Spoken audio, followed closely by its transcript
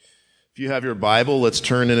If you have your Bible, let's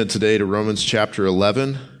turn in it today to Romans chapter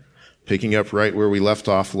 11, picking up right where we left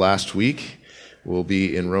off last week. We'll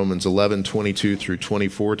be in Romans 11, 22 through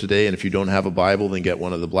 24 today, and if you don't have a Bible, then get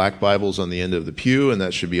one of the black Bibles on the end of the pew, and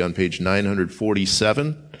that should be on page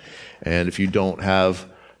 947. And if you don't have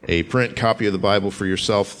a print copy of the Bible for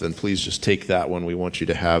yourself, then please just take that one. We want you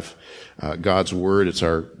to have God's Word. It's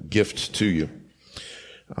our gift to you.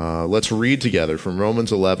 Let's read together from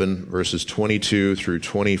Romans 11, verses 22 through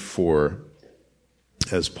 24,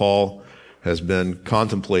 as Paul has been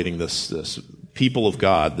contemplating this people of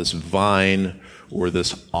God, this vine or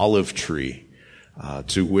this olive tree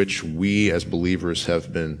to which we as believers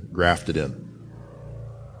have been grafted in.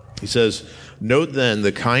 He says, "Note then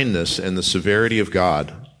the kindness and the severity of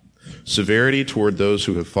God, severity toward those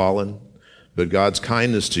who have fallen, but God's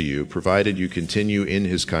kindness to you, provided you continue in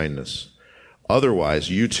his kindness. Otherwise,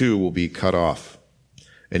 you too will be cut off.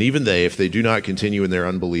 And even they, if they do not continue in their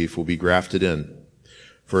unbelief, will be grafted in.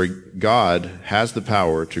 For God has the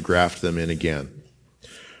power to graft them in again.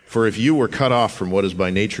 For if you were cut off from what is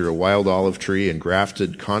by nature a wild olive tree and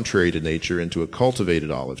grafted contrary to nature into a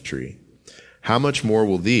cultivated olive tree, how much more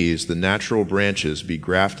will these, the natural branches, be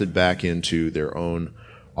grafted back into their own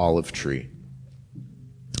olive tree?"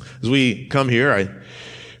 As we come here,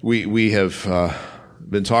 we have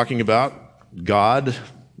been talking about God.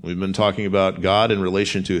 We've been talking about God in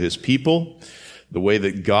relation to his people, the way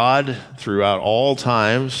that God throughout all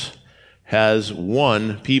times has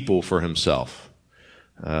won people for himself.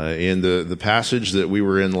 In the passage that we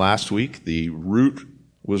were in last week, the root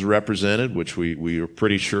was represented, which we are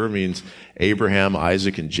pretty sure means Abraham,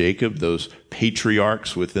 Isaac, and Jacob, those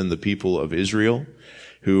patriarchs within the people of Israel,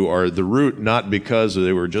 who are the root not because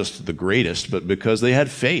they were just the greatest, but because they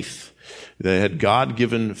had faith. They had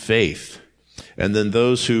God-given faith. And then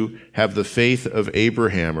those who have the faith of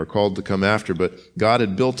Abraham are called to come after. But God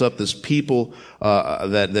had built up this people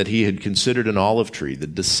that he had considered an olive tree, the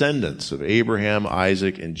descendants of Abraham,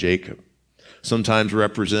 Isaac, and Jacob. Sometimes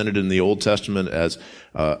represented in the Old Testament as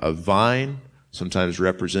a vine, sometimes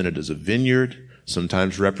represented as a vineyard,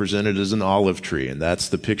 sometimes represented as an olive tree. And that's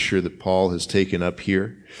the picture that Paul has taken up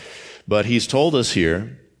here. But he's told us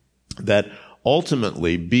here that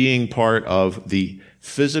ultimately being part of the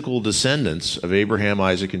physical descendants of Abraham,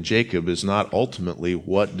 Isaac, and Jacob is not ultimately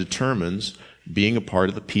what determines being a part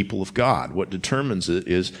of the people of God. What determines it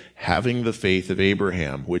is having the faith of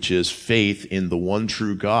Abraham, which is faith in the one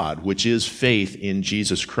true God, which is faith in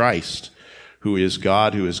Jesus Christ, who is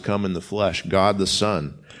God who has come in the flesh, God the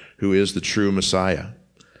Son, who is the true Messiah.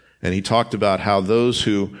 And he talked about how those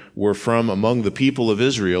who were from among the people of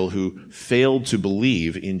Israel who failed to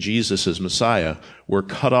believe in Jesus as Messiah were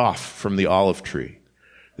cut off from the olive tree.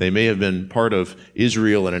 They may have been part of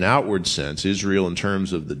Israel in an outward sense, Israel in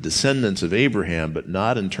terms of the descendants of Abraham, but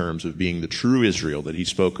not in terms of being the true Israel that he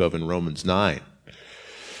spoke of in Romans 9.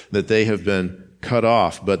 That they have been cut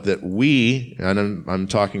off, but that we, and I'm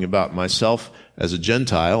talking about myself as a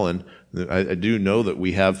Gentile, and I do know that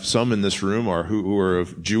we have some in this room who are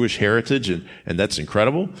of Jewish heritage, and that's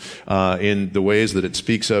incredible in the ways that it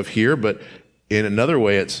speaks of here, but in another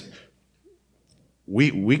way, it's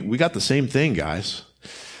we got the same thing, guys.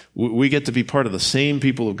 We get to be part of the same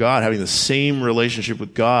people of God, having the same relationship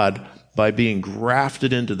with God by being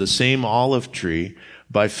grafted into the same olive tree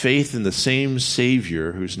by faith in the same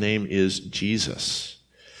Savior whose name is Jesus.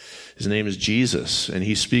 His name is Jesus, and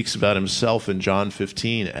he speaks about himself in John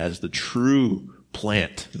 15 as the true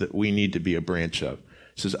plant that we need to be a branch of.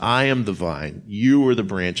 He says, "I am the vine, you are the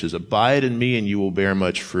branches. Abide in me and you will bear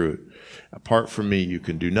much fruit. Apart from me, you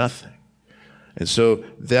can do nothing." And so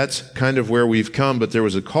that's kind of where we've come, but there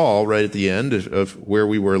was a call right at the end of where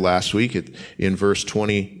we were last week in verse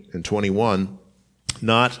 20 and 21,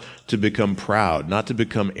 not to become proud, not to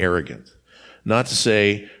become arrogant, not to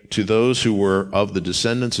say to those who were of the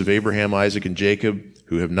descendants of Abraham, Isaac, and Jacob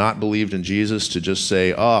who have not believed in Jesus to just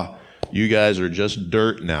say, you guys are just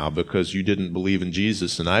dirt now because you didn't believe in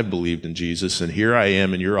Jesus and I believed in Jesus and here I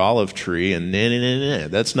am in your olive tree and nah.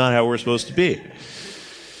 That's not how we're supposed to be.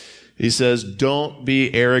 He says, don't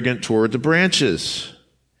be arrogant toward the branches.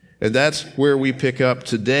 And that's where we pick up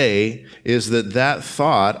today, is that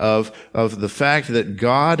thought of the fact that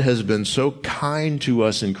God has been so kind to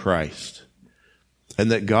us in Christ, and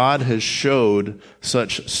that God has showed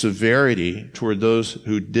such severity toward those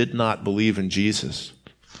who did not believe in Jesus.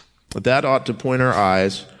 That ought to point our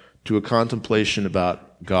eyes to a contemplation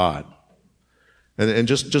about God. And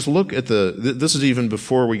just look at this is even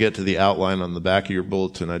before we get to the outline on the back of your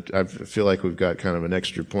bulletin. I feel like we've got kind of an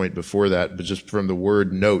extra point before that, but just from the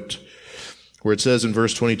word note, where it says in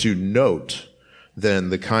verse 22, "Note then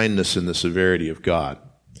the kindness and the severity of God."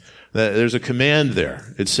 There's a command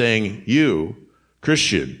there. It's saying, you,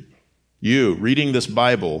 Christian, you, reading this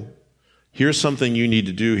Bible, here's something you need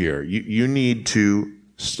to do here. You need to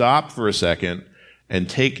stop for a second and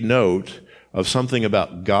take note of something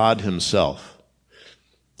about God himself.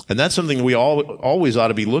 And that's something we always ought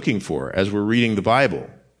to be looking for as we're reading the Bible.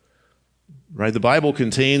 Right? The Bible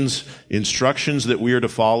contains instructions that we are to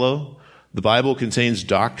follow. The Bible contains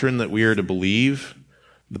doctrine that we are to believe.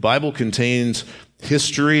 The Bible contains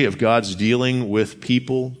history of God's dealing with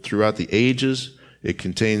people throughout the ages. It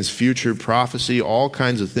contains future prophecy, all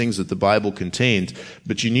kinds of things that the Bible contains.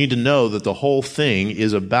 But you need to know that the whole thing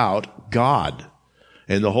is about God.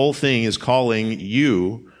 And the whole thing is calling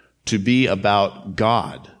you to be about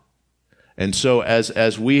God. And so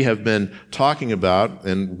as we have been talking about,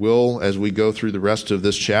 and will, as we go through the rest of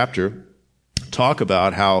this chapter, talk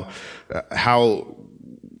about how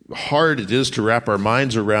hard it is to wrap our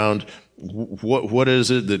minds around what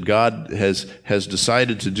is it that God has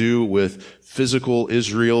decided to do with physical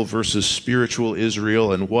Israel versus spiritual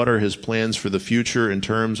Israel, and what are his plans for the future in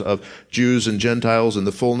terms of Jews and Gentiles and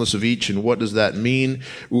the fullness of each, and what does that mean?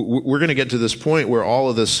 We're going to get to this point where all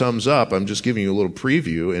of this sums up. I'm just giving you a little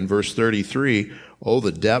preview in verse 33. Oh,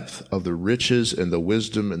 the depth of the riches and the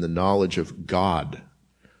wisdom and the knowledge of God.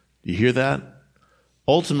 You hear that?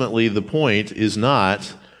 Ultimately, the point is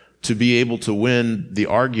not to be able to win the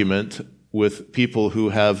argument with people who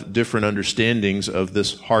have different understandings of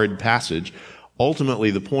this hard passage. Ultimately,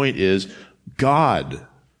 the point is God.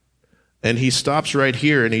 And he stops right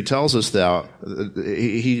here and he tells us that,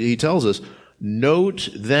 he tells us, note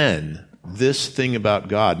then this thing about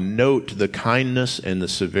God. Note the kindness and the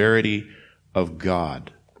severity of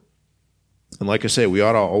God. And like I say, we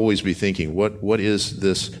ought to always be thinking, what is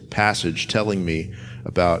this passage telling me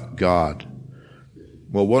about God?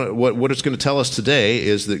 Well, what it's going to tell us today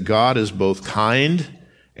is that God is both kind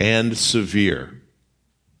and severe.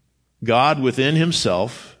 God within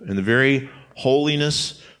himself, in the very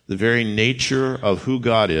holiness, the very nature of who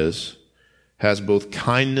God is, has both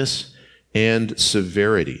kindness and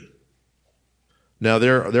severity. Now,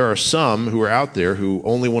 there are some who are out there who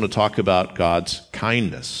only want to talk about God's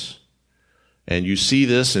kindness. And you see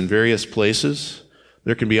this in various places.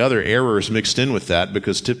 There can be other errors mixed in with that,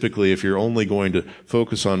 because typically if you're only going to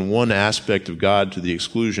focus on one aspect of God to the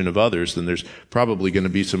exclusion of others, then there's probably going to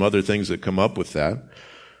be some other things that come up with that.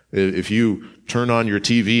 If you turn on your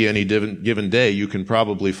TV any given day, you can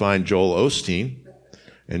probably find Joel Osteen.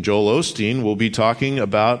 And Joel Osteen will be talking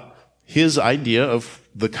about his idea of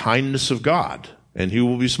the kindness of God. And he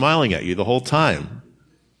will be smiling at you the whole time.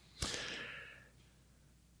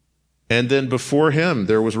 And then before him,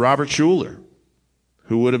 there was Robert Schuller,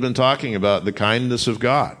 who would have been talking about the kindness of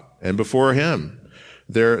God. And before him,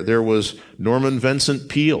 there was Norman Vincent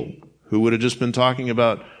Peale, who would have just been talking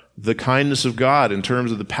about the kindness of God in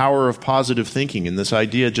terms of the power of positive thinking, and this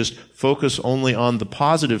idea, just focus only on the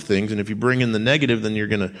positive things, and if you bring in the negative, then you're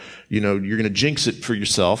gonna jinx it for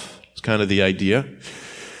yourself. It's kind of the idea.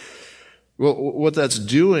 Well, what that's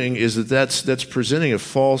doing is that's presenting a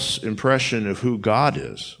false impression of who God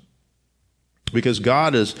is. Because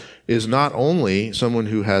God is not only someone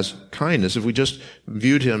who has kindness. If we just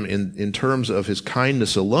viewed him in terms of his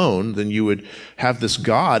kindness alone, then you would have this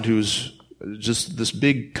God who's just this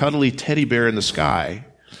big cuddly teddy bear in the sky.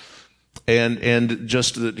 And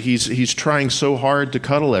just that he's trying so hard to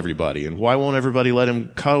cuddle everybody. And why won't everybody let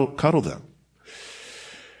him cuddle them?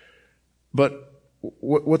 But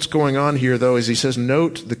what's going on here, though, is he says,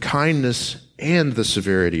 note the kindness and the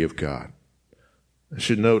severity of God. I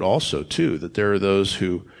should note also, too, that there are those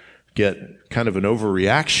who get kind of an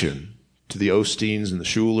overreaction to the Osteens and the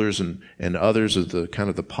Schulers and others of the kind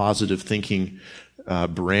of the positive thinking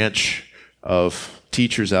branch of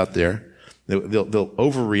teachers out there. They'll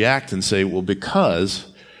overreact and say, well,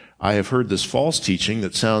 because I have heard this false teaching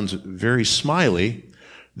that sounds very smiley,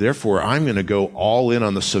 therefore I'm going to go all in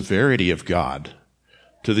on the severity of God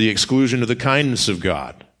to the exclusion of the kindness of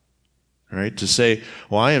God. Right? To say,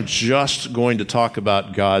 well, I am just going to talk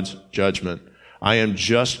about God's judgment. I am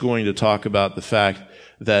just going to talk about the fact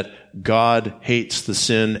that God hates the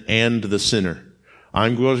sin and the sinner.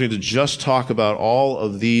 I'm going to just talk about all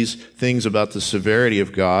of these things about the severity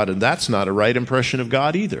of God, and that's not a right impression of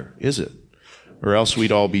God either, is it? Or else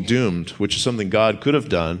we'd all be doomed, which is something God could have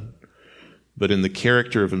done, but in the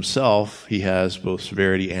character of himself, he has both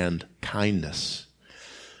severity and kindness.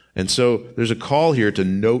 And so there's a call here to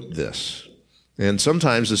note this. And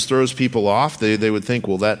sometimes this throws people off. They would think,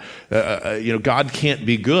 well, that God can't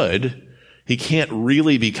be good. He can't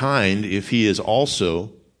really be kind if he is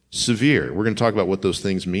also severe. We're going to talk about what those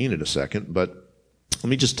things mean in a second. But Let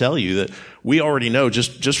me just tell you that we already know,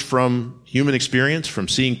 just from human experience, from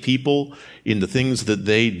seeing people in the things that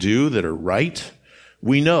they do that are right,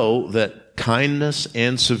 we know that kindness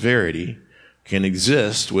and severity can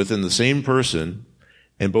exist within the same person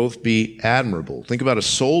and both be admirable. Think about a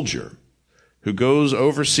soldier who goes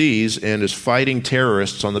overseas and is fighting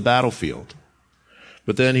terrorists on the battlefield.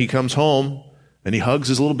 But then he comes home and he hugs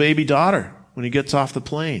his little baby daughter when he gets off the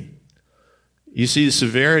plane. You see the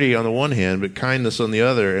severity on the one hand, but kindness on the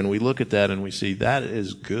other, and we look at that and we see that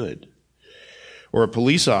is good. Or a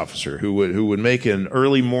police officer who would make an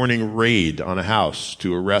early morning raid on a house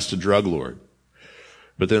to arrest a drug lord.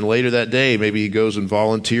 But then later that day, maybe he goes and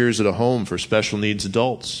volunteers at a home for special needs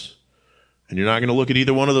adults. And you're not going to look at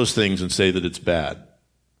either one of those things and say that it's bad.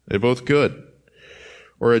 They're both good.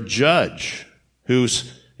 Or a judge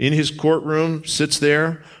who's in his courtroom, sits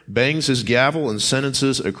there, bangs his gavel, and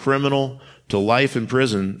sentences a criminal to life in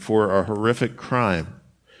prison for a horrific crime.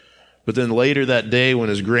 But then later that day, when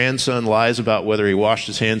his grandson lies about whether he washed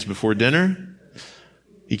his hands before dinner,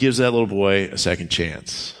 he gives that little boy a second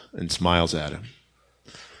chance and smiles at him.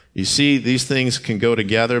 You see, these things can go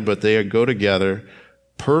together, but they go together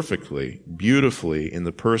perfectly, beautifully in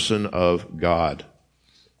the person of God.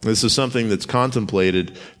 This is something that's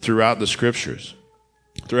contemplated throughout the Scriptures.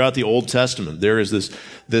 Throughout the Old Testament, there is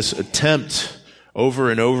this attempt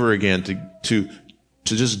over and over again to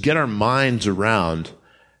just get our minds around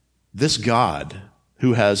this God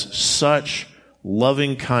who has such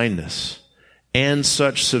loving kindness and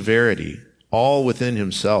such severity all within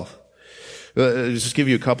himself. Just give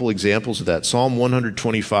you a couple examples of that. Psalm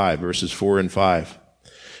 125, verses 4 and 5.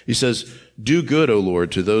 He says, "Do good, O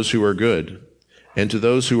Lord, to those who are good, and to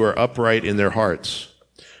those who are upright in their hearts.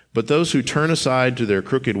 But those who turn aside to their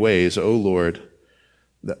crooked ways, O Lord,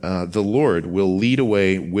 the Lord will lead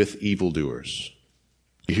away with evildoers."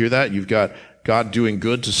 You hear that? You've got God doing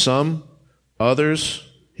good to some, others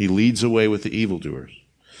he leads away with the evildoers.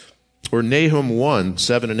 Or Nahum 1,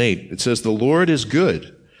 7 and 8. It says, "The Lord is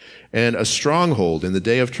good and a stronghold in the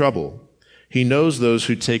day of trouble. He knows those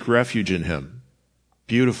who take refuge in him."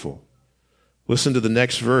 Beautiful. Listen to the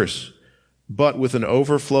next verse. "But with an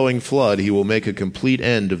overflowing flood, he will make a complete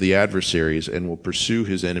end of the adversaries and will pursue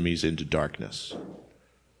his enemies into darkness."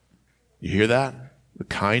 You hear that? The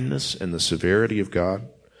kindness and the severity of God.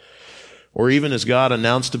 Or even as God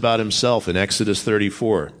announced about himself in Exodus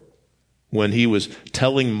 34, when he was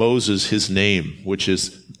telling Moses his name, which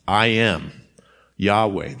is I am,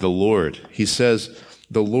 Yahweh, the Lord. He says,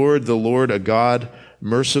 the Lord, a God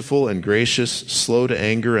merciful and gracious, slow to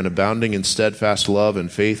anger and abounding in steadfast love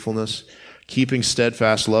and faithfulness, keeping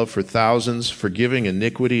steadfast love for thousands, forgiving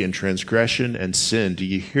iniquity and transgression and sin." Do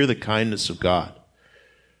you hear the kindness of God?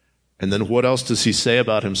 And then what else does he say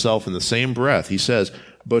about himself in the same breath? He says,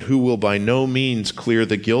 "But who will by no means clear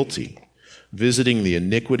the guilty, visiting the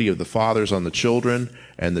iniquity of the fathers on the children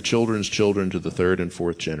and the children's children to the third and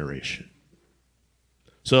fourth generation."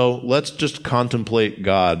 So let's just contemplate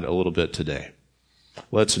God a little bit today.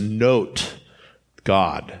 Let's note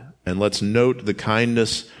God, and let's note the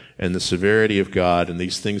kindness and the severity of God, and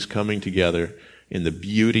these things coming together in the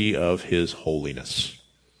beauty of his holiness.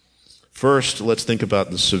 First, let's think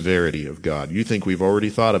about the severity of God. You think we've already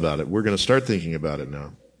thought about it. We're going to start thinking about it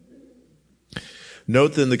now.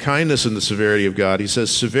 Note then the kindness and the severity of God. He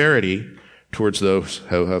says severity towards those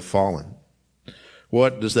who have fallen.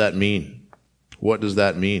 What does that mean? What does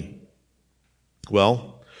that mean?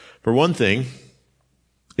 Well, for one thing,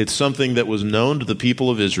 it's something that was known to the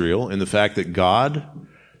people of Israel in the fact that God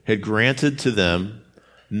had granted to them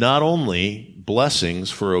not only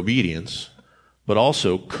blessings for obedience, but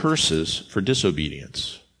also curses for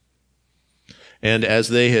disobedience. And as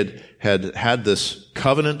they had this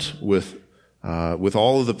covenant with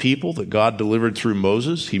all of the people that God delivered through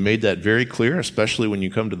Moses, he made that very clear, especially when you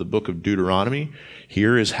come to the book of Deuteronomy.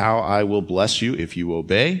 Here is how I will bless you if you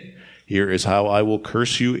obey. Here is how I will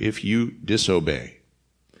curse you if you disobey.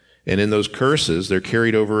 And in those curses, they're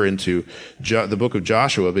carried over into the book of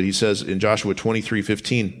Joshua, but he says in Joshua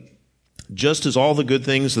 23:15, "Just as all the good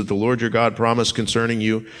things that the Lord your God promised concerning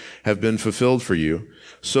you have been fulfilled for you,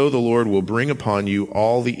 so the Lord will bring upon you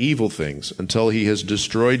all the evil things until he has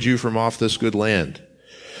destroyed you from off this good land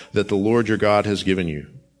that the Lord your God has given you.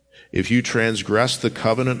 If you transgress the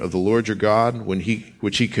covenant of the Lord your God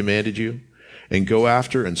which he commanded you, and go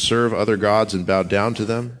after and serve other gods and bow down to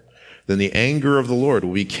them, then the anger of the Lord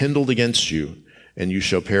will be kindled against you, and you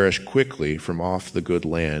shall perish quickly from off the good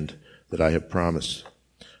land that I have promised."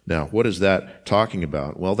 Now, what is that talking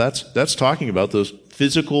about? Well, that's talking about those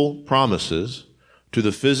physical promises to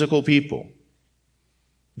the physical people,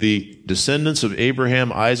 the descendants of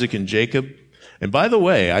Abraham, Isaac, and Jacob, And by the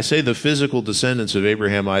way, I say the physical descendants of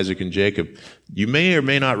Abraham, Isaac, and Jacob. You may or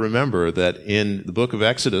may not remember that in the book of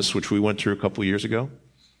Exodus, which we went through a couple years ago,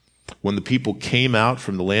 when the people came out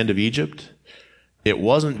from the land of Egypt, it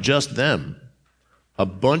wasn't just them. A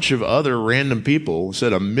bunch of other random people,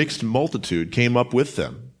 said a mixed multitude, came up with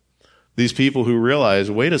them. These people who realized,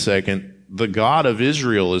 wait a second, the God of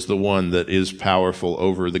Israel is the one that is powerful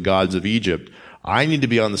over the gods of Egypt. I need to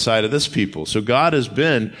be on the side of this people. So God has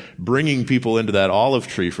been bringing people into that olive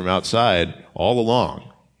tree from outside all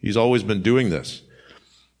along. He's always been doing this.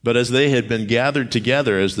 But as they had been gathered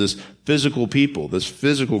together as this physical people, this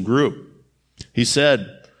physical group, he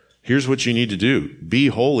said, here's what you need to do. Be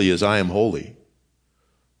holy as I am holy.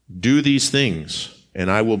 Do these things, and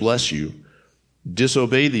I will bless you.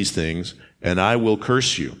 Disobey these things, and I will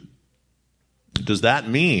curse you. Does that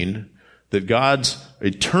mean that God's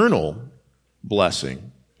eternal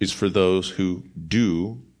blessing is for those who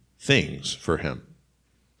do things for him,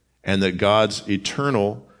 and that God's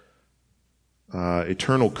eternal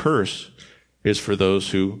curse is for those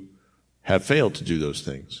who have failed to do those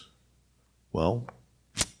things? Well,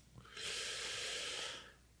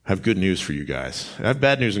 I have good news for you guys. I have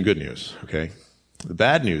bad news and good news, okay? The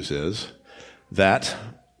bad news is that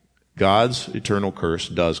God's eternal curse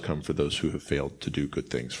does come for those who have failed to do good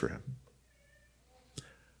things for him.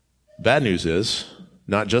 Bad news is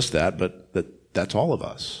not just that, but that's all of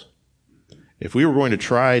us. If we were going to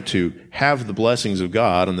try to have the blessings of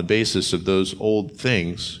God on the basis of those old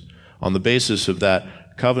things, on the basis of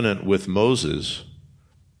that covenant with Moses,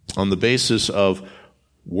 on the basis of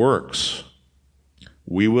works,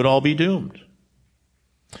 we would all be doomed.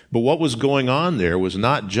 But what was going on there was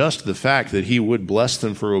not just the fact that he would bless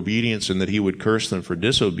them for obedience and that he would curse them for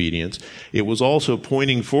disobedience. It was also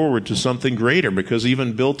pointing forward to something greater, because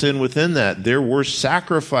even built in within that, there were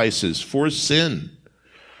sacrifices for sin,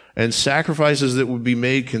 and sacrifices that would be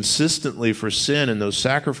made consistently for sin. And those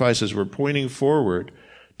sacrifices were pointing forward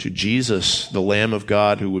to Jesus, the Lamb of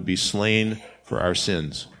God, who would be slain for our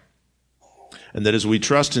sins. And that as we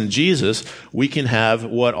trust in Jesus, we can have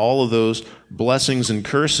what all of those blessings and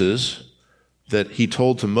curses that he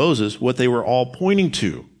told to Moses, what they were all pointing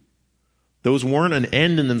to. Those weren't an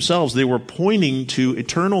end in themselves. They were pointing to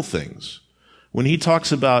eternal things. When he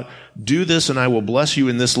talks about, do this and I will bless you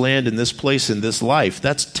in this land, in this place, in this life,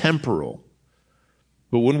 that's temporal.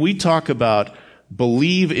 But when we talk about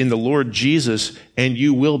believe in the Lord Jesus and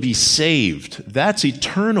you will be saved, that's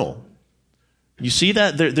eternal. You see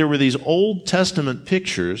that? There were these Old Testament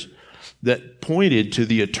pictures that pointed to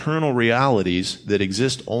the eternal realities that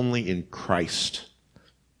exist only in Christ.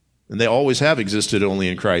 And they always have existed only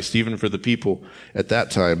in Christ, even for the people at that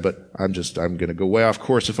time. But I'm going to go way off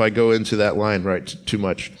course if I go into that line too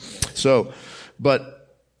much.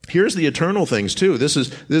 But here's the eternal things too. This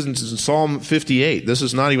is Psalm 58. This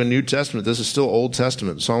is not even New Testament. This is still Old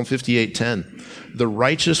Testament. Psalm 58:10. The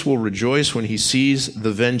righteous will rejoice when he sees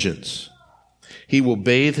the vengeance. He will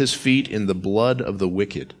bathe his feet in the blood of the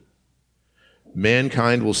wicked.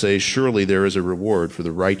 Mankind will say, surely there is a reward for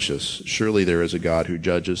the righteous. Surely there is a God who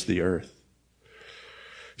judges the earth.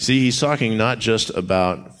 See, he's talking not just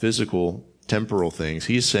about physical, temporal things.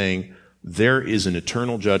 He's saying there is an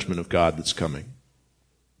eternal judgment of God that's coming.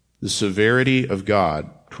 The severity of God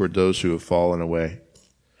toward those who have fallen away.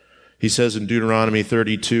 He says in Deuteronomy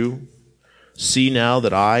 32, see now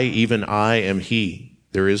that I, even I, am he.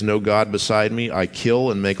 There is no God beside me. I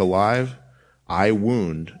kill and make alive. I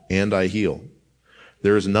wound and I heal.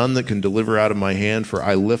 There is none that can deliver out of my hand, for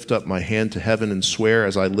I lift up my hand to heaven and swear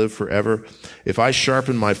as I live forever. If I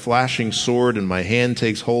sharpen my flashing sword and my hand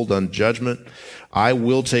takes hold on judgment, I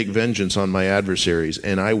will take vengeance on my adversaries,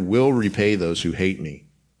 and I will repay those who hate me.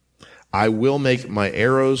 I will make my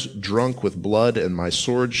arrows drunk with blood, and my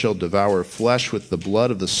sword shall devour flesh with the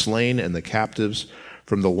blood of the slain and the captives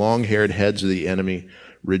from the long-haired heads of the enemy.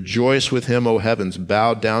 Rejoice with him, O heavens.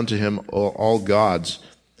 Bow down to him, all gods.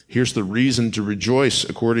 Here's the reason to rejoice,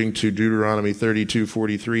 according to Deuteronomy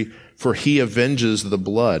 32:43. For he avenges the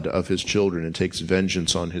blood of his children and takes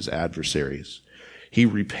vengeance on his adversaries. He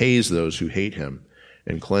repays those who hate him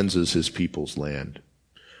and cleanses his people's land.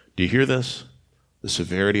 Do you hear this? The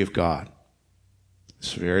severity of God. The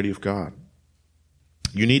severity of God.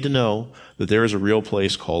 You need to know that there is a real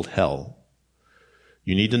place called hell.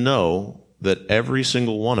 You need to know that every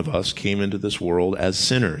single one of us came into this world as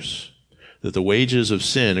sinners, that the wages of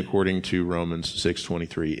sin, according to Romans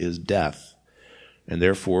 6:23, is death. And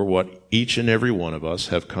therefore, what each and every one of us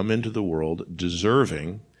have come into the world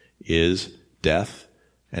deserving is death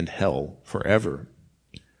and hell forever.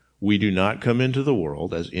 We do not come into the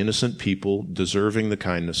world as innocent people deserving the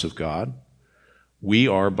kindness of God. We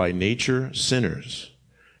are by nature sinners,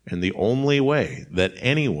 and the only way that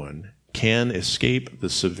anyone can escape the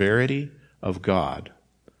severity of God,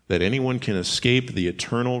 that anyone can escape the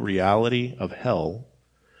eternal reality of hell,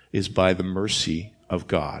 is by the mercy of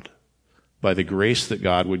God, by the grace that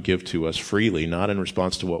God would give to us freely, not in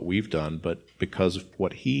response to what we've done, but because of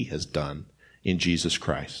what he has done in Jesus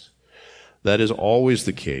Christ. That is always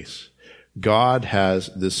the case. God has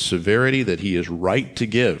this severity that he is right to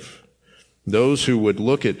give. Those who would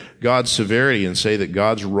look at God's severity and say that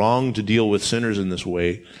God's wrong to deal with sinners in this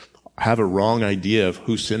way have a wrong idea of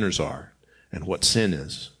who sinners are and what sin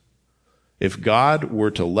is. If God were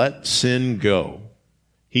to let sin go,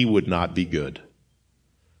 he would not be good.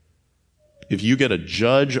 If you get a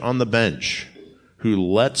judge on the bench who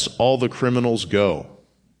lets all the criminals go,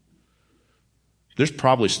 there's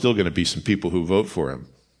probably still going to be some people who vote for him.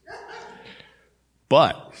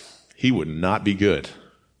 But he would not be good.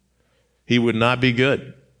 He would not be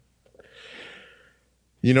good.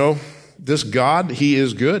 You know, this God, he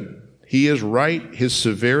is good. He is right. His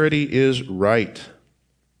severity is right.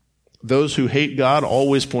 Those who hate God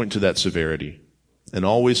always point to that severity and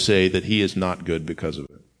always say that he is not good because of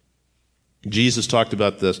it. Jesus talked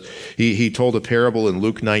about this. He told a parable in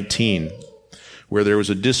Luke 19 where there was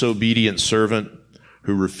a disobedient servant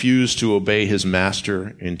who refused to obey his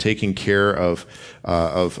master in taking care of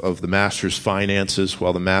the master's finances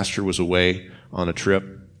while the master was away on a trip.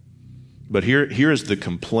 But here is the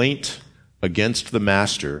complaint against the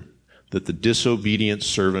master that the disobedient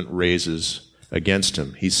servant raises against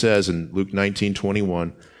him. He says in Luke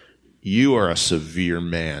 19:21, "You are a severe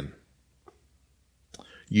man.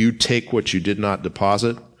 You take what you did not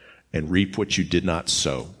deposit and reap what you did not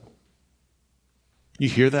sow." You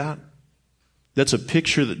hear that? That's a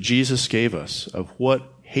picture that Jesus gave us of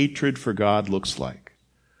what hatred for God looks like.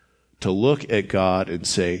 To look at God and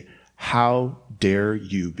say, how dare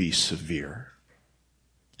you be severe?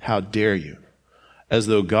 How dare you? As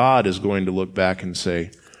though God is going to look back and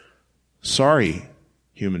say, sorry,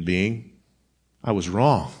 human being, I was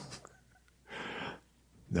wrong.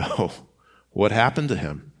 No. What happened to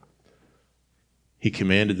him? He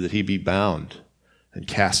commanded that he be bound and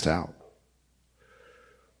cast out.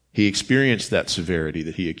 He experienced that severity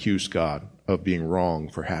that he accused God of being wrong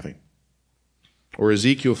for having. Or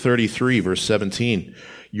Ezekiel 33, verse 17,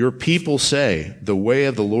 "Your people say, the way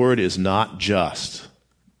of the Lord is not just,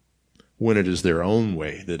 when it is their own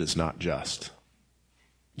way that is not just."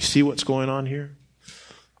 You see what's going on here?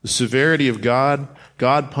 The severity of God,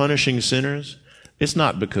 God punishing sinners, it's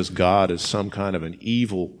not because God is some kind of an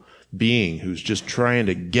evil being who's just trying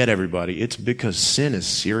to get everybody. It's because sin is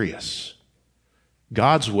serious.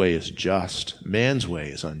 God's way is just. Man's way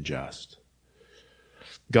is unjust.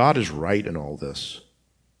 God is right in all this.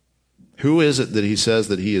 Who is it that he says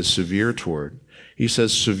that he is severe toward? He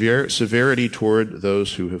says severity toward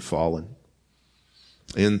those who have fallen.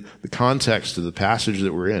 In the context of the passage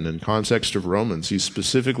that we're in context of Romans, he's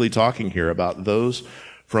specifically talking here about those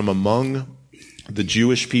from among the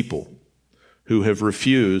Jewish people who have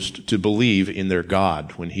refused to believe in their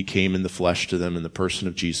God when he came in the flesh to them in the person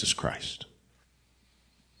of Jesus Christ.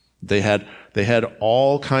 They had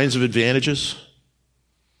all kinds of advantages.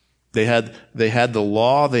 They had the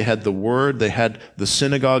law, they had the word, they had the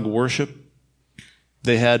synagogue worship.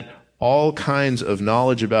 They had all kinds of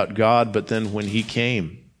knowledge about God, but then when he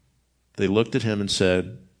came, they looked at him and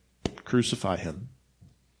said, crucify him.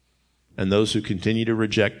 And those who continue to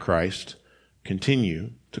reject Christ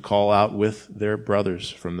continue to call out with their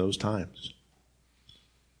brothers from those times.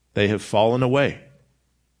 They have fallen away.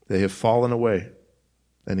 They have fallen away.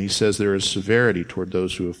 And he says there is severity toward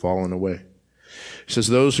those who have fallen away. He says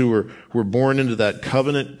those who were born into that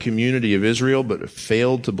covenant community of Israel but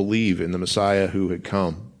failed to believe in the Messiah who had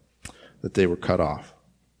come, that they were cut off.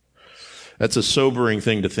 That's a sobering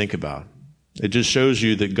thing to think about. It just shows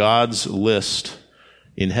you that God's list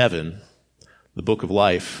in heaven, the book of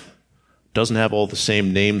life, doesn't have all the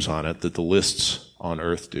same names on it that the lists on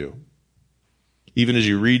earth do. Even as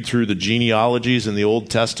you read through the genealogies in the Old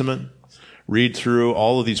Testament, read through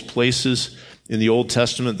all of these places in the Old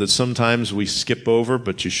Testament that sometimes we skip over,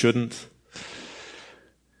 but you shouldn't.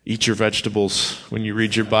 Eat your vegetables when you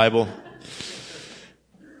read your Bible.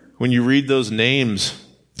 When you read those names,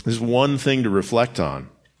 there's one thing to reflect on.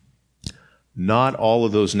 Not all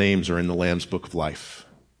of those names are in the Lamb's Book of Life.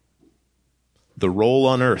 The role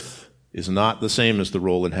on earth is not the same as the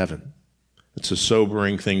role in heaven. It's a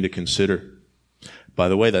sobering thing to consider. By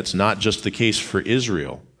the way, that's not just the case for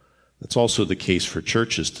Israel. That's also the case for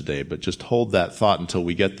churches today, but just hold that thought until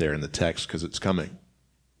we get there in the text, because it's coming.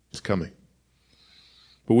 It's coming.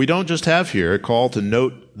 But we don't just have here a call to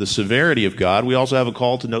note the severity of God. We also have a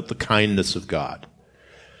call to note the kindness of God.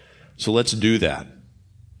 So let's do that.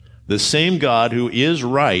 The same God who is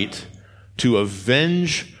right to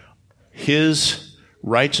avenge his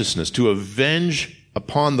righteousness, to avenge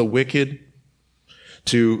upon the wicked,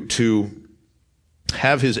 to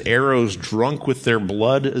have his arrows drunk with their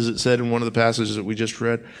blood, as it said in one of the passages that we just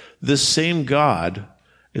read. This same God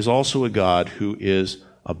is also a God who is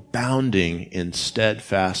abounding in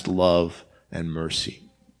steadfast love and mercy.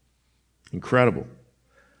 Incredible.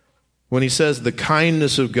 When he says the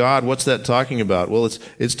kindness of God, what's that talking about? Well,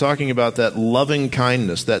 it's talking about that loving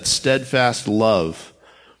kindness, that steadfast love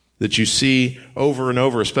that you see over and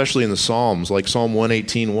over, especially in the Psalms, like Psalm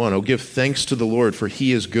 118:1. Oh, give thanks to the Lord, for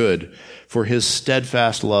he is good, for his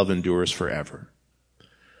steadfast love endures forever.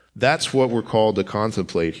 That's what we're called to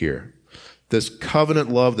contemplate here. This covenant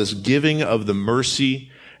love, this giving of the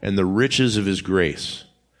mercy and the riches of his grace.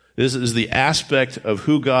 This is the aspect of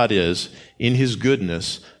who God is in his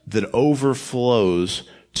goodness that overflows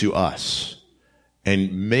to us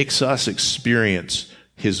and makes us experience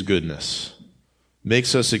his goodness,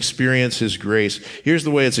 makes us experience his grace. Here's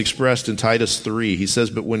the way it's expressed in Titus 3. He says,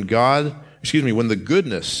 but when the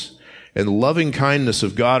goodness and loving kindness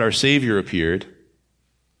of God our Savior appeared,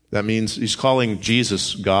 that means he's calling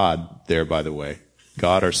Jesus God there, by the way,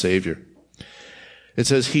 God our Savior. It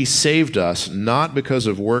says, he saved us not because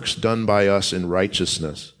of works done by us in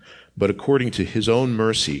righteousness, but according to his own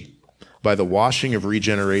mercy, by the washing of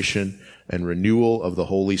regeneration and renewal of the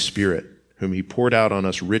Holy Spirit, whom he poured out on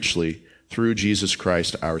us richly through Jesus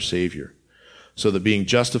Christ our Savior, so that being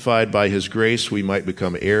justified by his grace, we might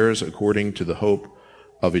become heirs according to the hope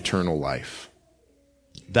of eternal life.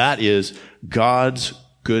 That is God's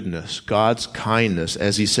goodness, God's kindness,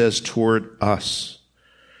 as he says, toward us.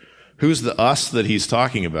 Who's the us that he's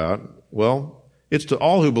talking about? Well, it's to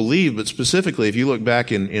all who believe, but specifically, if you look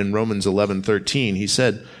back in Romans 11:13, he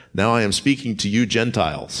said, now I am speaking to you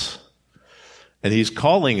Gentiles. And he's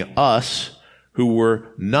calling us who were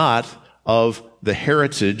not of the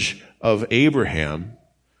heritage of Abraham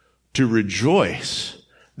to rejoice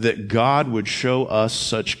that God would show us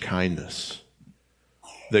such kindness,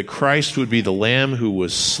 that Christ would be the Lamb who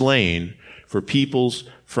was slain for peoples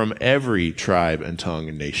from every tribe and tongue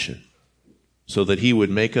and nation, so that he would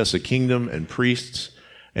make us a kingdom and priests,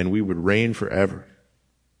 and we would reign forever.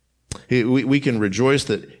 We can rejoice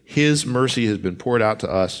that his mercy has been poured out to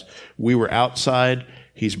us. We were outside.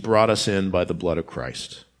 He's brought us in by the blood of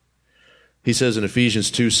Christ. He says in Ephesians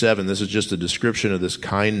 2:7, this is just a description of this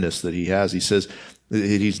kindness that he has. He says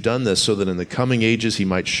that he's done this so that in the coming ages he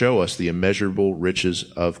might show us the immeasurable riches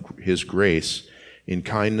of his grace in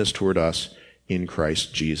kindness toward us in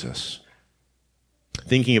Christ Jesus.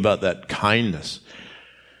 Thinking about that kindness.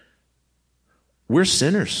 We're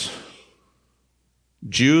sinners.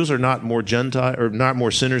 Jews are not more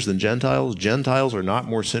sinners than Gentiles. Gentiles are not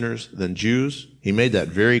more sinners than Jews. He made that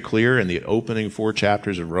very clear in the opening 4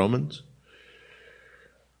 chapters of Romans.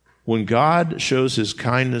 When God shows his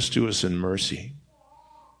kindness to us in mercy,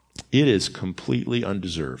 it is completely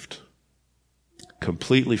undeserved,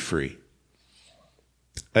 completely free.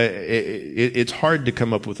 It's hard to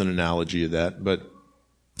come up with an analogy of that, but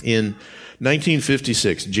in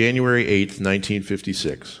 1956, January 8th,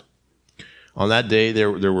 1956, on that day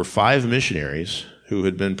there were 5 missionaries who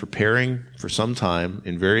had been preparing for some time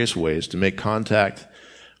in various ways to make contact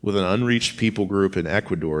with an unreached people group in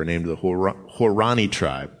Ecuador named the Huaorani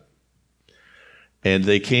tribe. And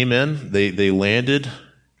they came in, they landed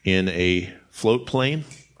in a float plane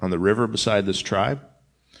on the river beside this tribe.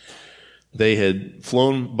 They had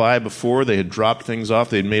flown by before, they had dropped things off,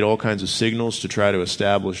 they had made all kinds of signals to try to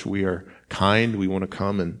establish we are kind, we want to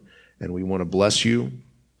come and we want to bless you.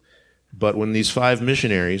 But when these 5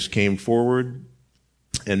 missionaries came forward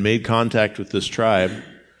and made contact with this tribe,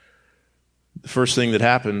 the first thing that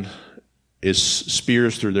happened is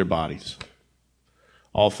spears through their bodies.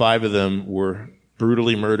 All 5 of them were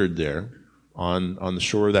brutally murdered there on the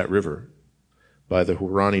shore of that river by the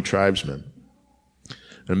Huaorani tribesmen.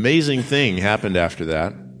 An amazing thing happened after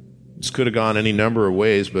that. This could have gone any number of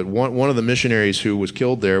ways, but one of the missionaries who was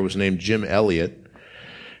killed there was named Jim Elliot,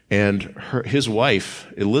 and his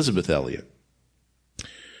wife, Elizabeth Elliot,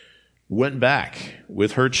 went back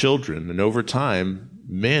with her children and over time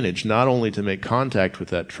managed not only to make contact with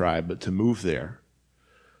that tribe, but to move there,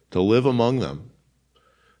 to live among them,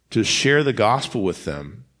 to share the gospel with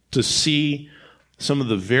them, to see some of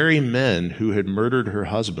the very men who had murdered her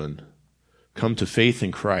husband come to faith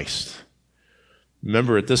in Christ.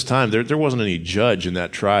 Remember, at this time, there wasn't any judge in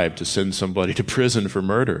that tribe to send somebody to prison for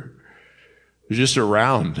murder. It was just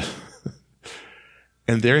around.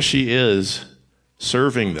 And there she is,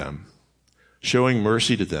 serving them, showing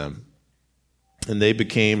mercy to them. And they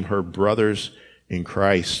became her brothers in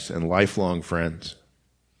Christ and lifelong friends.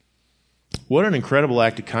 What an incredible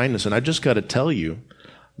act of kindness. And I just got to tell you,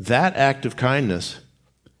 that act of kindness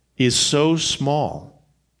is so small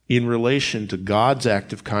in relation to God's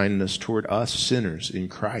act of kindness toward us sinners in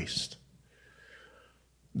Christ.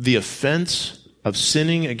 The offense of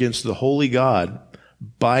sinning against the holy God,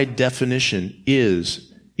 by definition,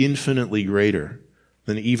 is infinitely greater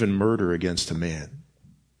than even murder against a man.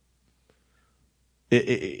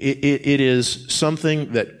 It is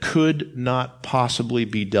something that could not possibly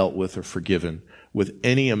be dealt with or forgiven with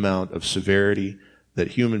any amount of severity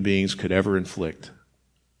that human beings could ever inflict.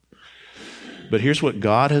 But here's what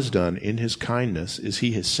God has done in his kindness is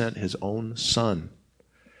he has sent his own Son.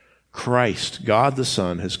 Christ, God the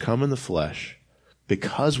Son, has come in the flesh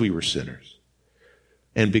because we were sinners.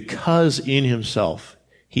 And because in himself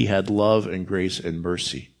he had love and grace and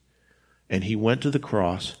mercy. And he went to the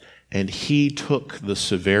cross and he took the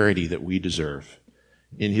severity that we deserve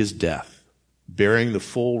in his death, bearing the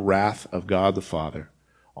full wrath of God the Father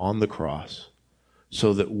on the cross,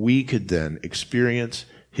 so that we could then experience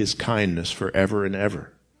his kindness forever and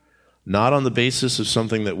ever. Not on the basis of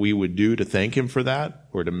something that we would do to thank him for that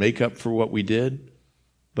or to make up for what we did,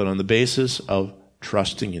 but on the basis of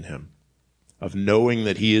trusting in him, of knowing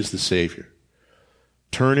that he is the Savior,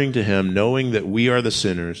 turning to him, knowing that we are the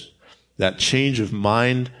sinners, that change of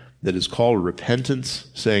mind that is called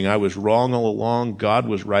repentance, saying, I was wrong all along, God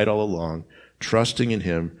was right all along, trusting in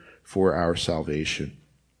him for our salvation.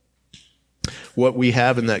 What we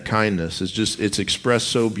have in that kindness is it's expressed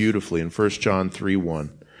so beautifully in 1 John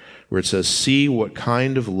 3:1, where it says, see what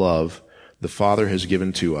kind of love the Father has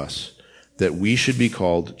given to us, that we should be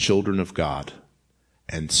called children of God.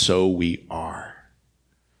 And so we are.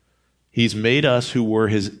 He's made us who were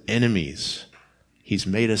his enemies. He's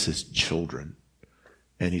made us his children.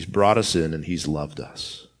 And he's brought us in and he's loved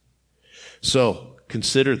us. So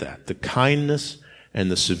consider that. The kindness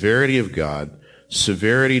and the severity of God,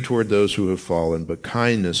 severity toward those who have fallen, but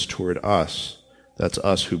kindness toward us. That's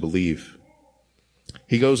us who believe.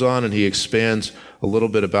 He goes on and he expands a little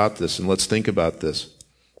bit about this, and let's think about this.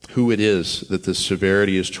 Who it is that this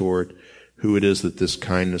severity is toward, who it is that this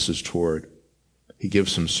kindness is toward. He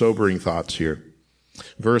gives some sobering thoughts here.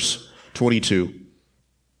 Verse 22.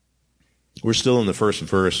 We're still in the first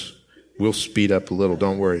verse. We'll speed up a little,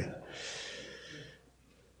 don't worry.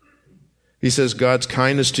 He says, God's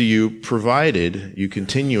kindness to you, provided you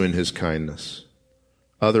continue in his kindness.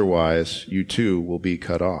 Otherwise, you too will be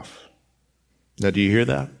cut off. Now, do you hear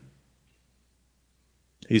that?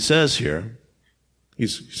 He says here,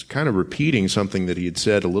 he's kind of repeating something that he had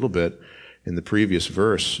said a little bit in the previous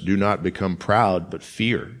verse. Do not become proud, but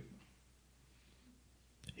fear.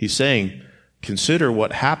 He's saying, consider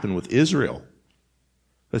what happened with Israel.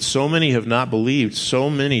 That so many have not believed. So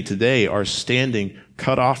many today are standing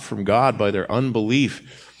cut off from God by their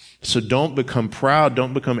unbelief. So don't become proud.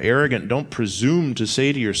 Don't become arrogant. Don't presume to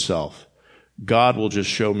say to yourself, God will just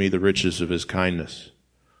show me the riches of his kindness.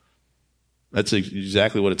 That's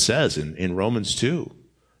exactly what it says in Romans 2.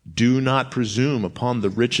 Do not presume upon the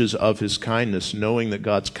riches of his kindness, knowing that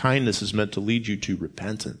God's kindness is meant to lead you to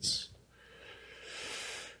repentance.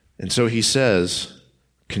 And so he says,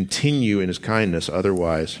 continue in his kindness,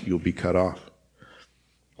 otherwise you'll be cut off.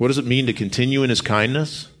 What does it mean to continue in his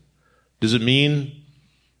kindness? Does it mean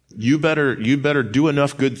you better do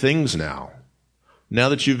enough good things now? Now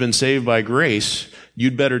that you've been saved by grace,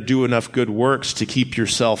 you'd better do enough good works to keep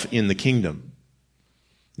yourself in the kingdom.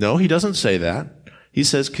 No, he doesn't say that. He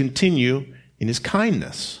says continue in his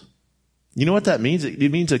kindness. You know what that means? It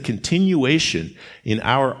means a continuation in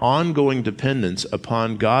our ongoing dependence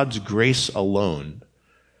upon God's grace alone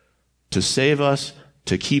to save us,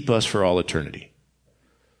 to keep us for all eternity.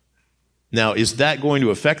 Now, is that going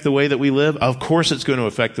to affect the way that we live? Of course it's going to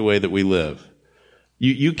affect the way that we live.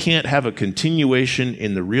 You can't have a continuation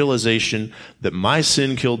in the realization that my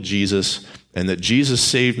sin killed Jesus and that Jesus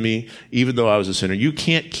saved me even though I was a sinner. You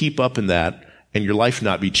can't keep up in that and your life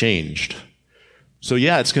not be changed. So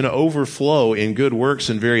yeah, it's going to overflow in good works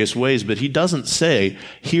in various ways, but he doesn't say,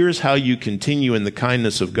 here's how you continue in the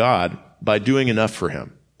kindness of God by doing enough for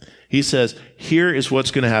him. He says, here is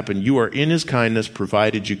what's going to happen. You are in his kindness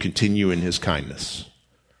provided you continue in his kindness.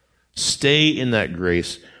 Stay in that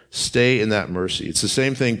grace. Stay in that mercy. It's the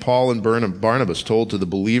same thing Paul and Barnabas told to the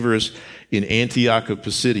believers in Antioch of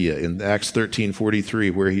Pisidia in Acts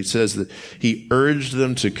 13:43, where he says that he urged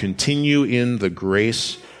them to continue in the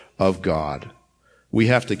grace of God. We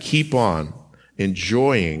have to keep on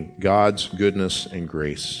enjoying God's goodness and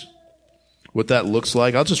grace. what that looks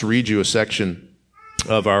like. I'll just read you a section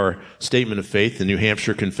of our statement of faith, the New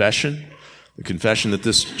Hampshire Confession, the confession that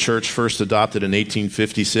this church first adopted in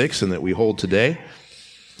 1856 and that we hold today.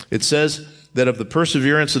 It says that of the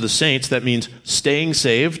perseverance of the saints, that means staying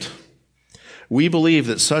saved, we believe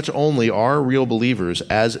that such only are real believers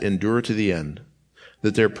as endure to the end,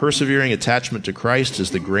 that their persevering attachment to Christ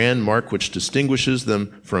is the grand mark which distinguishes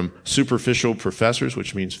them from superficial professors,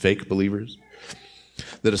 which means fake believers,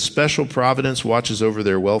 that a special providence watches over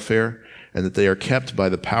their welfare, and that they are kept by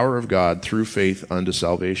the power of God through faith unto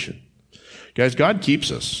salvation. Guys, God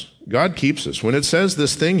keeps us. God keeps us. When it says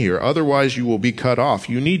this thing here, otherwise you will be cut off,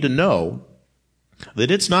 you need to know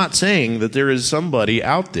that it's not saying that there is somebody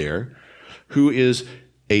out there who is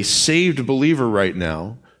a saved believer right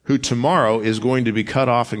now who tomorrow is going to be cut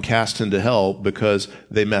off and cast into hell because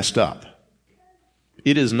they messed up.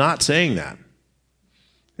 It is not saying that.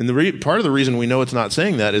 And part of the reason we know it's not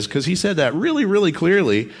saying that is because he said that really, really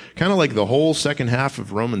clearly, kind of like the whole second half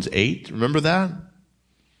of Romans 8. Remember that?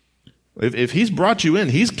 If he's brought you in,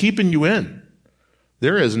 he's keeping you in.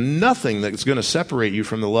 There is nothing that's going to separate you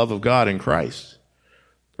from the love of God in Christ.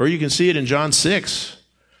 Or you can see it in John 6,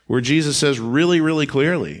 where Jesus says really, really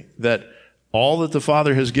clearly that all that the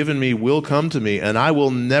Father has given me will come to me, and I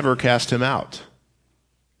will never cast him out.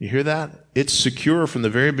 You hear that? It's secure from the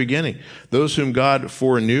very beginning. Those whom God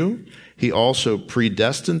foreknew, he also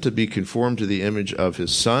predestined to be conformed to the image of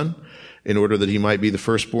his Son, in order that he might be the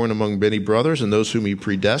firstborn among many brothers. And those whom he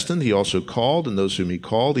predestined, he also called. And those whom he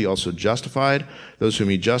called, he also justified. Those whom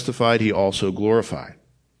he justified, he also glorified.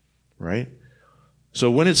 Right? So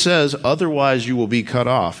when it says, otherwise you will be cut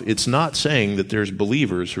off, it's not saying that there's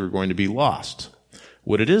believers who are going to be lost.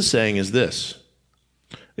 What it is saying is this.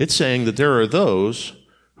 It's saying that there are those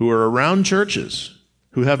who are around churches,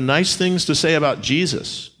 who have nice things to say about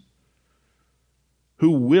Jesus,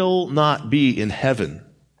 who will not be in heaven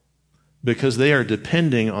because they are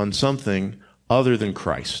depending on something other than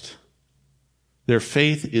Christ. Their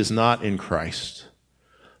faith is not in Christ.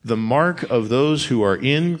 The mark of those who are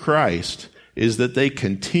in Christ is that they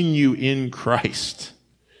continue in Christ.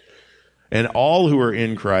 And all who are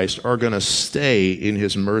in Christ are going to stay in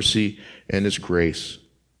his mercy and his grace.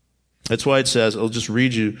 That's why it says, I'll just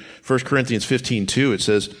read you 1 Corinthians 15:2. It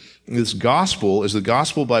says, this gospel is the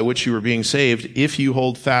gospel by which you are being saved if you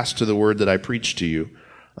hold fast to the word that I preached to you,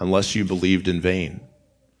 unless you believed in vain.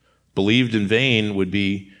 Believed in vain would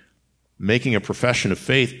be making a profession of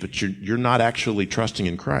faith, but you're not actually trusting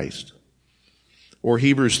in Christ. Or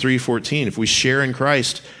Hebrews 3:14, if we share in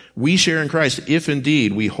Christ if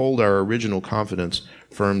indeed we hold our original confidence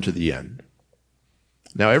firm to the end.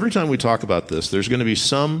 Now, every time we talk about this, there's going to be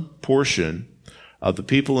some portion of the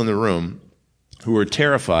people in the room who are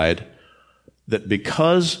terrified that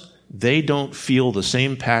because they don't feel the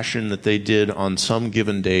same passion that they did on some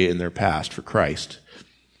given day in their past for Christ,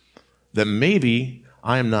 that maybe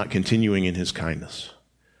I am not continuing in his kindness.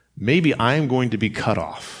 Maybe I am going to be cut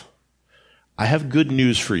off. I have good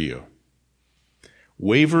news for you.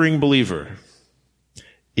 Wavering believer,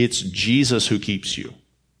 it's Jesus who keeps you.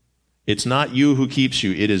 It's not you who keeps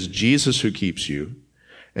you. It is Jesus who keeps you.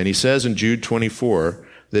 And he says in Jude 24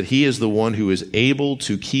 that he is the one who is able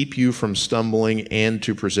to keep you from stumbling and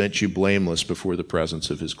to present you blameless before the presence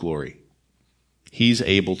of his glory. He's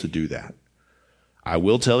able to do that. I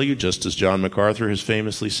will tell you, just as John MacArthur has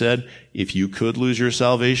famously said, if you could lose your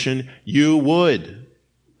salvation, you would.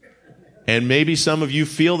 And maybe some of you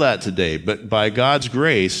feel that today, but by God's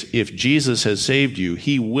grace, if Jesus has saved you,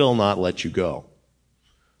 he will not let you go.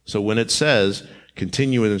 So when it says,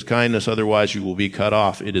 continue in his kindness, otherwise you will be cut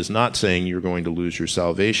off, it is not saying you're going to lose your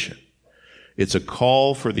salvation. It's a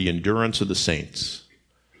call for the endurance of the saints.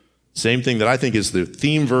 Same thing that I think is the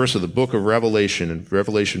theme verse of the book of Revelation, in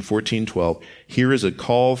Revelation 14:12. Here is a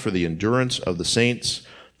call for the endurance of the saints,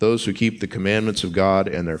 those who keep the commandments of God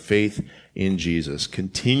and their faith in Jesus.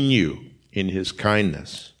 Continue in his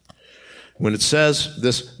kindness. When it says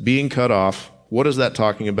this being cut off, what is that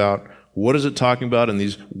talking about? What is it talking about in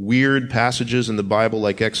these weird passages in the Bible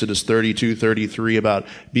like Exodus 32:33 about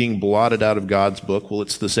being blotted out of God's book? Well,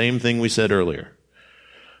 it's the same thing we said earlier.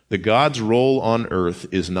 The God's role on earth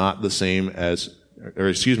is not the same as,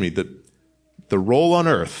 the role on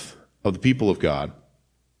earth of the people of God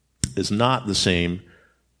is not the same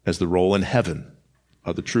as the role in heaven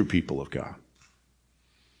of the true people of God.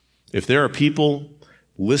 If there are people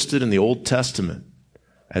listed in the Old Testament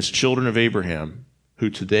as children of Abraham who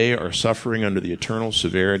today are suffering under the eternal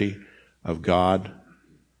severity of God,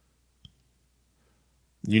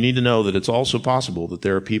 you need to know that it's also possible that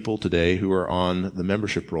there are people today who are on the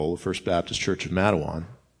membership roll of First Baptist Church of Mattawan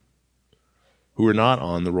who are not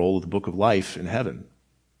on the roll of the book of life in heaven.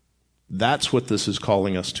 That's what this is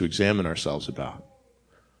calling us to examine ourselves about.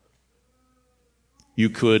 You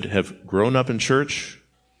could have grown up in church.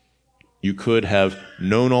 You could have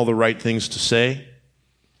known all the right things to say.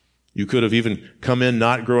 You could have even come in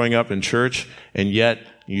not growing up in church, and yet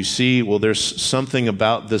you see, well, there's something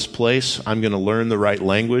about this place. I'm going to learn the right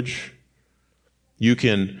language. You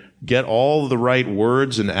can get all the right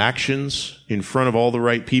words and actions in front of all the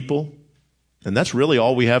right people. And that's really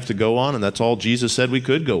all we have to go on, and that's all Jesus said we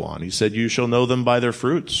could go on. He said, you shall know them by their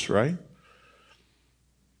fruits, right?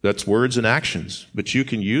 That's words and actions. But you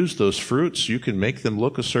can use those fruits. You can make them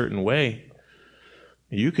look a certain way.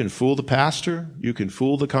 You can fool the pastor. You can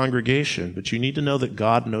fool the congregation. But you need to know that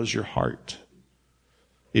God knows your heart.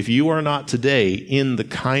 If you are not today in the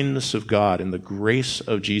kindness of God, in the grace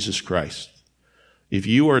of Jesus Christ, if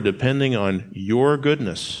you are depending on your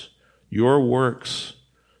goodness, your works,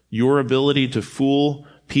 your ability to fool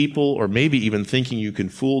people, or maybe even thinking you can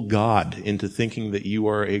fool God into thinking that you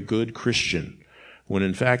are a good Christian, when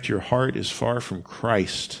in fact your heart is far from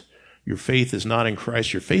Christ, your faith is not in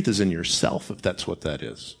Christ, your faith is in yourself, if that's what that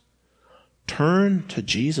is. Turn to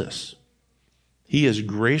Jesus. He is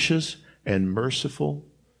gracious and merciful,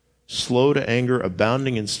 slow to anger,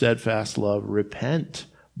 abounding in steadfast love. Repent,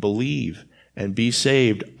 believe, and be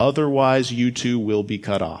saved. Otherwise, you too will be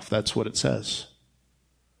cut off. That's what it says.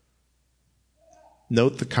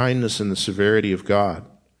 Note the kindness and the severity of God.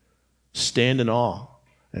 Stand in awe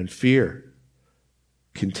and fear.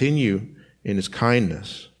 Continue in his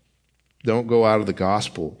kindness. Don't go out of the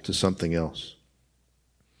gospel to something else.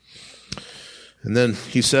 And then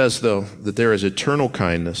he says, though, that there is eternal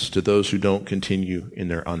kindness to those who don't continue in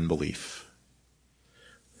their unbelief.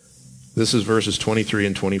 This is verses 23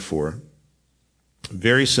 and 24.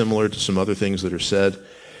 Very similar to some other things that are said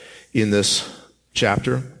in this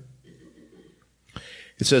chapter.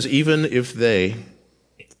 It says, even if they,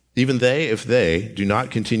 if they do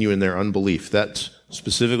not continue in their unbelief, that's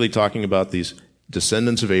specifically talking about these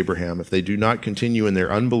descendants of Abraham, if they do not continue in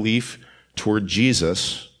their unbelief toward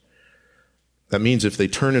Jesus, that means if they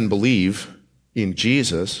turn and believe in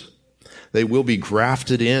Jesus, they will be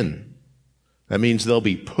grafted in. That means they'll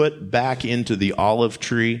be put back into the olive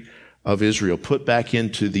tree of Israel, put back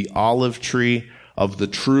into the olive tree of the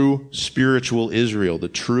true spiritual Israel, the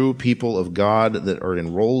true people of God that are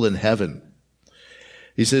enrolled in heaven.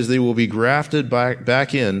 He says they will be grafted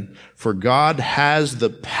back in, for God has the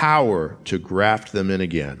power to graft them in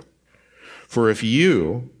again. For if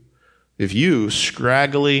you,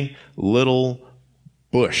 scraggly little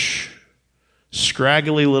bush,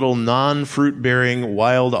 scraggly little non-fruit-bearing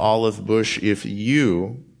wild olive bush, if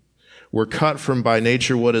you were cut from by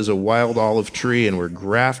nature what is a wild olive tree and were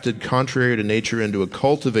grafted contrary to nature into a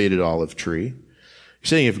cultivated olive tree, you're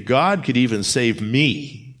saying if God could even save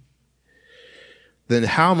me, then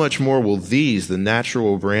how much more will these, the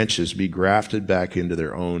natural branches, be grafted back into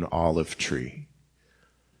their own olive tree?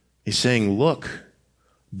 He's saying, look,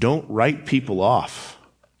 don't write people off.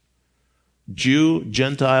 Jew,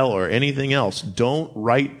 Gentile, or anything else, don't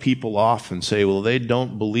write people off and say, well, they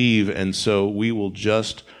don't believe, and so we will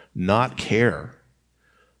just not care.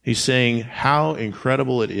 He's saying how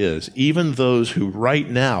incredible it is, even those who right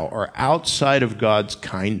now are outside of God's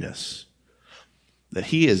kindness, that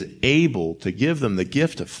he is able to give them the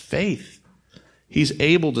gift of faith. He's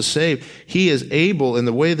able to save. He is able, and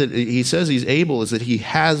the way that he says he's able is that he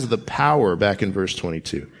has the power, back in verse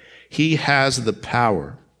 22. He has the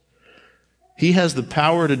power. He has the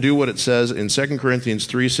power to do what it says in 2 Corinthians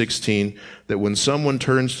 3:16, that when someone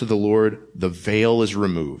turns to the Lord, the veil is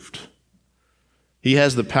removed. He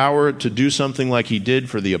has the power to do something like he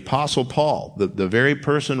did for the Apostle Paul, the very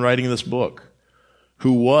person writing this book,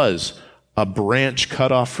 who was a branch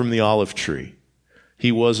cut off from the olive tree.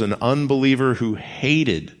 He was an unbeliever who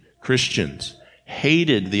hated Christians,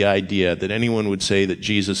 hated the idea that anyone would say that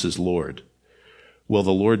Jesus is Lord. Well,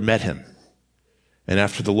 the Lord met him. And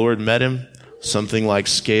after the Lord met him, something like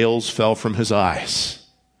scales fell from his eyes,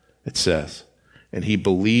 it says. And he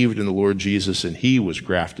believed in the Lord Jesus, and he was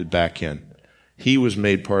grafted back in. He was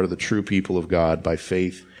made part of the true people of God by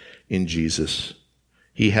faith in Jesus.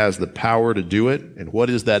 He has the power to do it. And what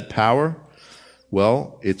is that power?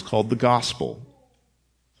 Well, it's called the gospel.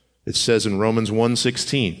 It says in Romans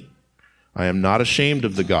 1:16, I am not ashamed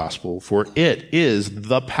of the gospel, for it is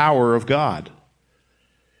the power of God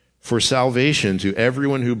for salvation to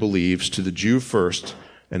everyone who believes, to the Jew first,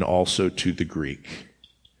 and also to the Greek.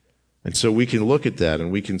 And so we can look at that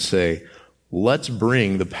and we can say, let's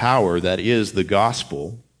bring the power that is the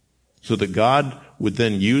gospel so that God would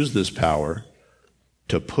then use this power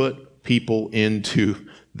to put people into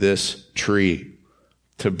this tree,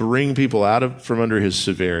 to bring people from under his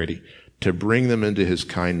severity, to bring them into his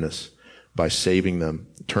kindness by saving them,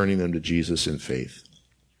 turning them to Jesus in faith.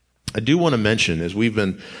 I do want to mention, as we've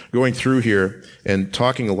been going through here and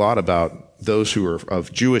talking a lot about those who are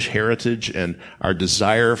of Jewish heritage and our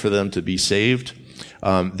desire for them to be saved,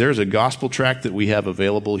 there's a gospel tract that we have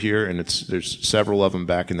available here, and there's several of them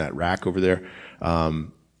back in that rack over there.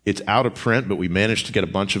 It's out of print, but we managed to get a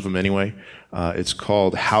bunch of them anyway. It's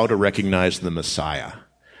called How to Recognize the Messiah.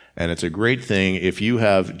 And it's a great thing if you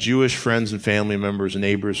have Jewish friends and family members,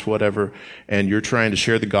 neighbors, whatever, and you're trying to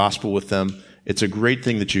share the gospel with them. It's a great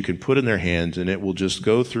thing that you can put in their hands, and it will just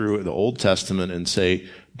go through the Old Testament and say,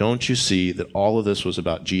 don't you see that all of this was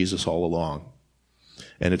about Jesus all along?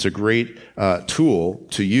 And it's a great tool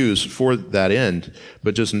to use for that end,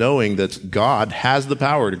 but just knowing that God has the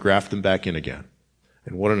power to graft them back in again.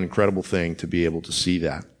 And what an incredible thing to be able to see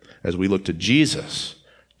that as we look to Jesus,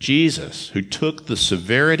 who took the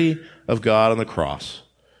severity of God on the cross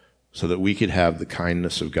so that we could have the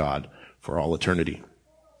kindness of God for all eternity.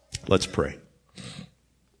 Let's pray.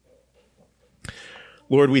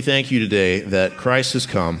 Lord, we thank you today that Christ has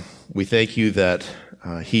come. We thank you that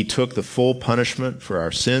he took the full punishment for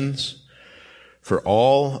our sins, for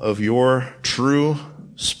all of your true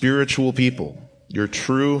spiritual people, your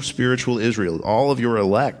true spiritual Israel, all of your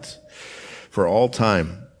elect for all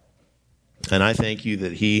time. And I thank you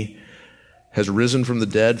that he has risen from the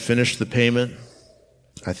dead, finished the payment.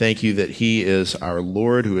 I thank you that he is our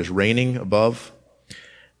Lord who is reigning above.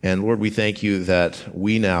 And Lord, we thank you that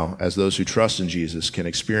we now, as those who trust in Jesus, can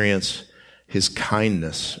experience his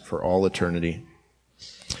kindness for all eternity.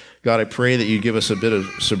 God, I pray that you give us a bit of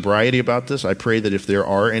sobriety about this. I pray that if there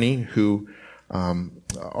are any who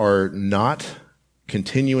are not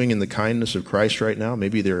continuing in the kindness of Christ right now,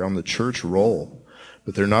 maybe they're on the church roll,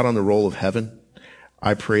 but they're not on the roll of heaven,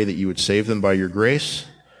 I pray that you would save them by your grace,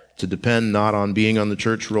 to depend not on being on the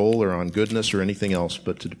church roll or on goodness or anything else,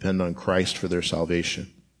 but to depend on Christ for their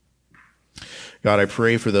salvation. God, I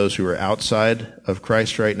pray for those who are outside of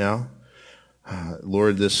Christ right now.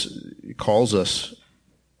 Lord, this calls us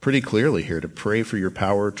pretty clearly here to pray for your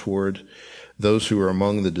power toward those who are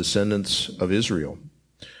among the descendants of Israel,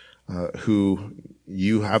 who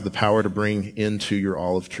you have the power to bring into your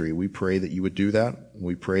olive tree. We pray that you would do that.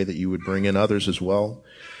 We pray that you would bring in others as well.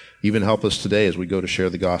 Even help us today as we go to share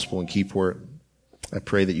the gospel in Keyport. I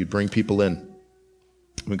pray that you'd bring people in.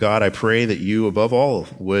 God, I pray that you, above all,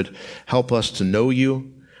 would help us to know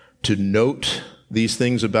you, to note these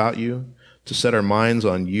things about you, to set our minds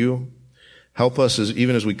on you. Help us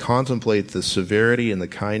even as we contemplate the severity and the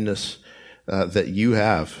kindness that you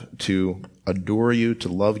have to adore you, to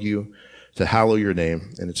love you, to hallow your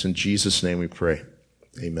name. And it's in Jesus' name we pray.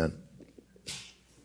 Amen.